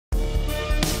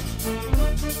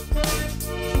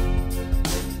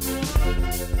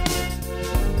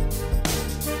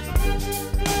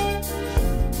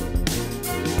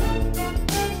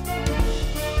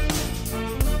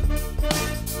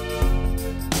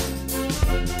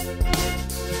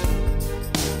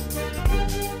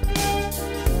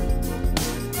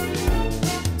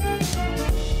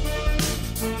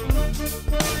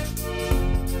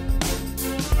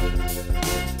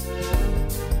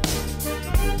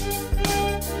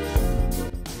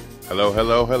Hello.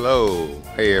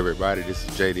 Hey everybody, this is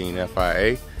JD and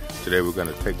FIA. Today we're going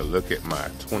to take a look at my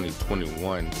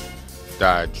 2021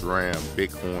 Dodge Ram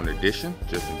Bighorn edition.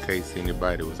 Just in case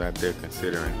anybody was out there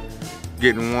considering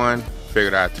getting one,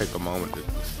 figured I'd take a moment to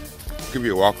give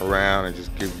you a walk around and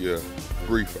just give you a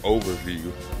brief overview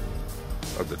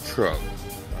of the truck.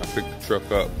 I picked the truck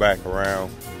up back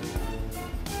around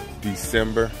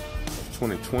December of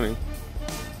 2020.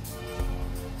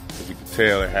 As you can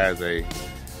tell, it has a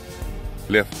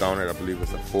lift on it. I believe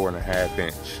it's a 4.5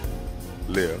 inch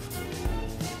lift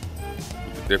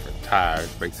with the different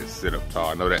tires, makes it sit up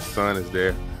tall. I know that sun is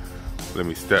there. Let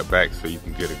me step back so you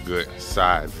can get a good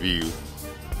side view.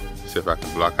 See if I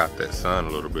can block out that sun a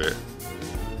little bit.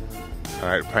 All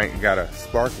right, the paint got a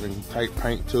sparkling type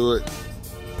paint to it.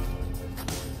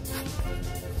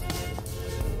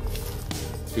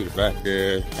 See the back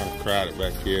there, kind of crowded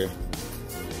back here.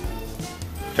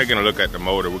 Taking a look at the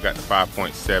motor, we got the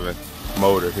 5.7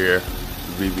 motor here,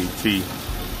 VVT.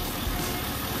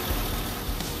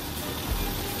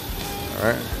 All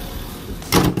right.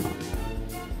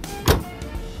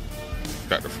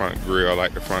 Got the front grille, I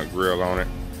like the front grille on it.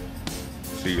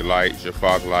 See your lights, your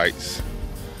fog lights.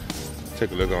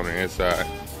 Take a look on the inside.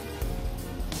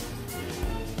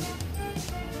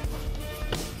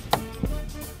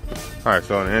 All right,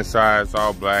 so on the inside, it's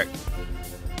all black.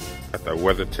 Got the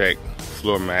WeatherTech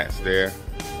floor mats there.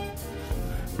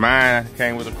 Mine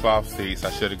came with the cloth seats. I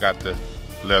should have got the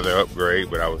leather upgrade,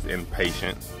 but I was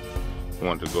impatient.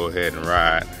 Wanted to go ahead and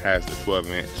ride. Has the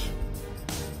 12-inch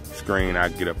screen. I'll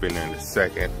get up in there in a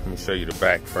second. Let me show you the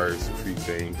back first, a few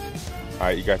things. All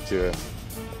right, you got your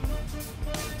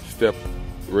step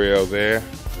rail there.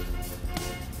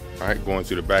 All right, going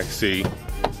to the back seat.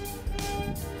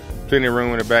 Plenty of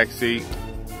room in the back seat.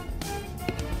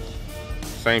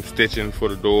 Same stitching for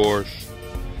the doors.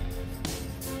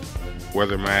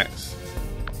 Weather mats.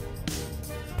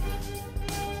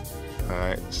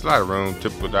 Alright, it's a lot of room,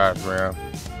 typical Dodge Ram.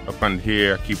 Up under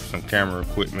here, I keep some camera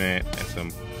equipment and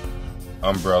some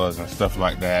umbrellas and stuff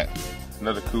like that.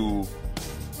 Another cool,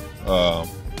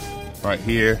 right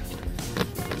here,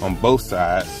 on both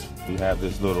sides, you have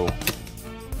this little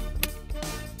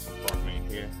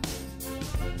compartment here.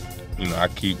 You know, I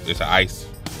keep, it's an ice,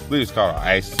 I believe it's called an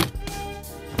ice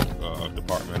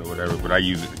department or whatever, but I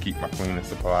use it to keep my cleaning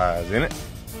supplies in it.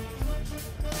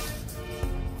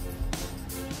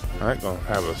 All right, gonna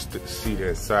have a seat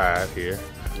inside here.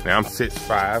 Now I'm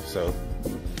 6'5", so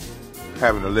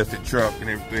having a lifted truck and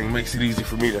everything makes it easy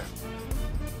for me to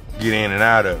get in and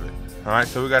out of it. All right,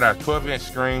 so we got our 12-inch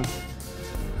screen,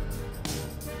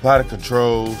 a lot of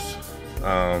controls,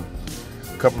 a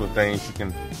couple of things. You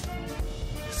can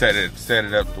set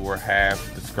it up to where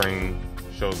half the screen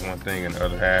shows one thing and the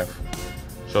other half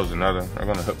shows another. I'm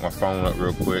gonna hook my phone up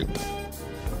real quick.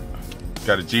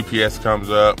 Got a GPS comes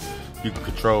up. You can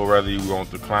control whether you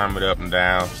want to climb it up and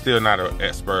down. Still not an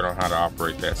expert on how to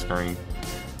operate that screen.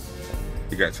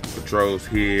 You got some controls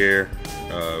here,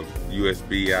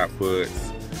 USB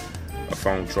outputs, a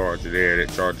phone charger there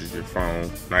that charges your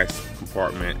phone. Nice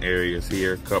compartment areas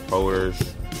here, cup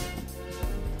holders,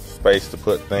 space to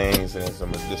put things, and some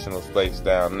additional space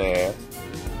down there.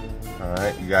 All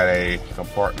right, you got a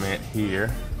compartment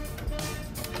here.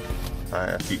 All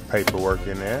right, I keep paperwork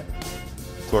in there.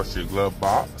 Of course, your glove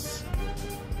box.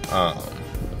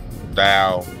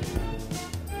 Dial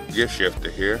gear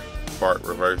shifter here. Park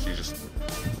reverse, you just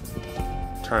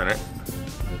turn it.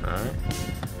 All right.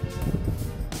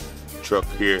 Truck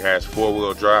here has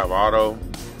 4-wheel drive auto,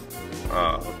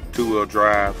 2-wheel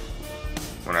drive.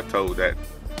 When I told that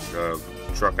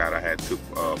truck out, I had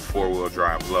 4-wheel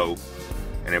drive low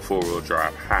and then 4-wheel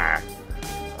drive high.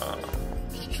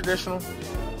 Just traditional.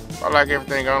 I like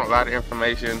everything on it, a lot of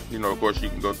information. You know, of course, you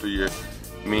can go through your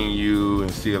menu and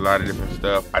see a lot of different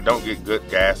stuff. I don't get good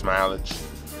gas mileage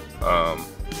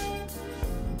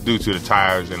due to the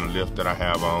tires and the lift that I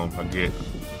have on. I get,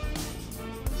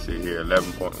 see here,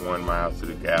 11.1 miles to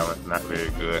the gallon. Not very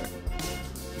good,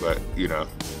 but you know,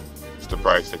 it's the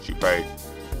price that you pay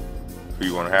if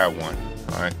you want to have one.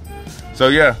 All right. So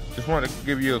yeah, just wanted to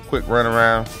give you a quick run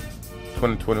around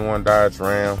 2021 Dodge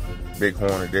Ram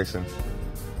Bighorn edition.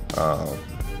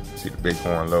 See the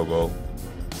Bighorn logo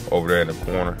over there in the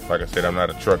corner. Like I said, I'm not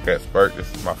a truck expert.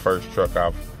 This is my first truck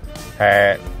I've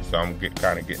had, so I'm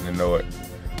kind of getting to know it.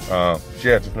 Yeah,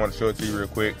 just want to show it to you real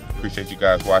quick. Appreciate you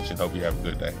guys watching. Hope you have a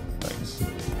good day. Thanks.